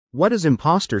What is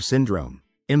imposter syndrome?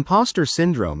 Imposter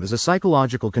syndrome is a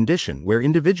psychological condition where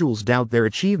individuals doubt their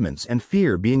achievements and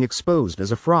fear being exposed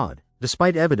as a fraud,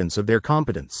 despite evidence of their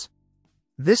competence.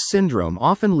 This syndrome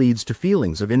often leads to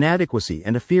feelings of inadequacy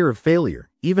and a fear of failure,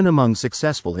 even among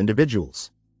successful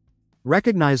individuals.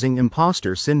 Recognizing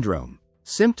imposter syndrome.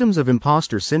 Symptoms of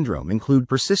imposter syndrome include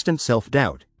persistent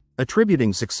self-doubt,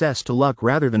 attributing success to luck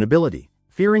rather than ability,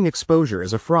 fearing exposure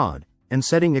as a fraud, and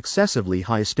setting excessively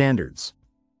high standards.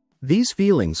 These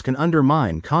feelings can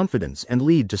undermine confidence and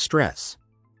lead to stress.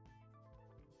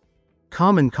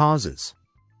 Common causes.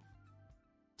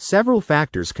 Several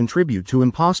factors contribute to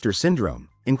imposter syndrome,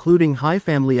 including high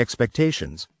family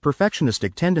expectations,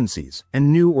 perfectionistic tendencies,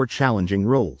 and new or challenging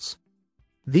roles.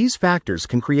 These factors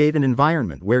can create an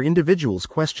environment where individuals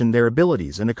question their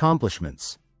abilities and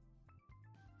accomplishments.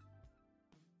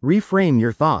 Reframe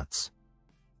your thoughts.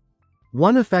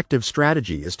 One effective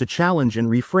strategy is to challenge and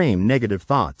reframe negative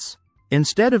thoughts.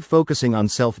 Instead of focusing on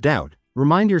self-doubt,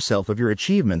 remind yourself of your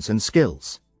achievements and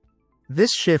skills.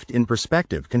 This shift in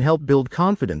perspective can help build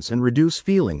confidence and reduce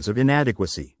feelings of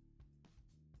inadequacy.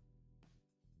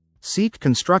 Seek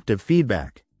constructive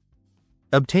feedback.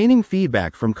 Obtaining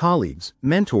feedback from colleagues,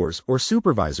 mentors, or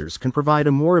supervisors can provide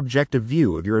a more objective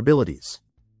view of your abilities.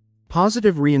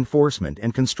 Positive reinforcement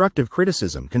and constructive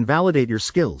criticism can validate your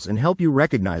skills and help you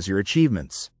recognize your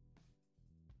achievements.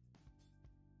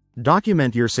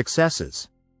 Document your successes.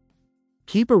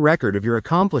 Keep a record of your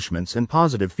accomplishments and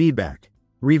positive feedback.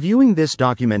 Reviewing this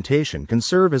documentation can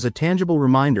serve as a tangible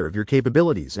reminder of your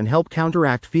capabilities and help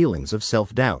counteract feelings of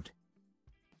self-doubt.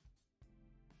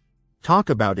 Talk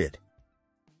about it.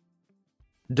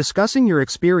 Discussing your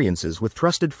experiences with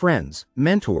trusted friends,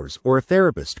 mentors, or a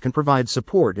therapist can provide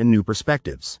support and new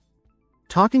perspectives.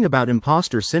 Talking about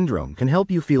imposter syndrome can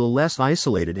help you feel less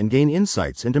isolated and gain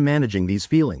insights into managing these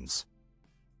feelings.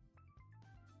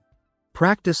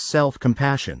 Practice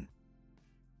self-compassion.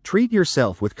 Treat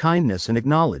yourself with kindness and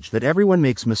acknowledge that everyone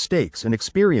makes mistakes and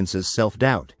experiences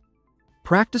self-doubt.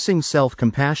 Practicing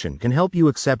self-compassion can help you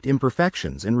accept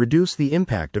imperfections and reduce the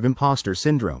impact of imposter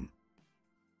syndrome.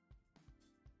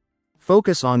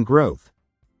 Focus on growth.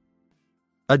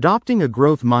 Adopting a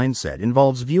growth mindset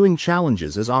involves viewing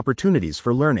challenges as opportunities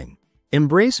for learning.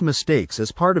 Embrace mistakes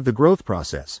as part of the growth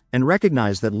process and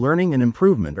recognize that learning and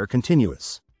improvement are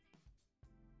continuous.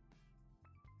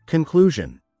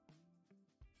 Conclusion.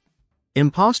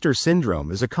 Imposter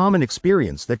syndrome is a common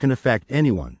experience that can affect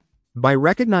anyone. By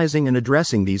recognizing and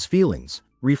addressing these feelings,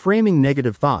 reframing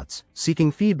negative thoughts,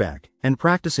 seeking feedback, and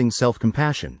practicing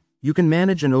self-compassion, you can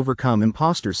manage and overcome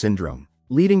imposter syndrome,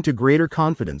 leading to greater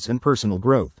confidence and personal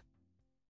growth.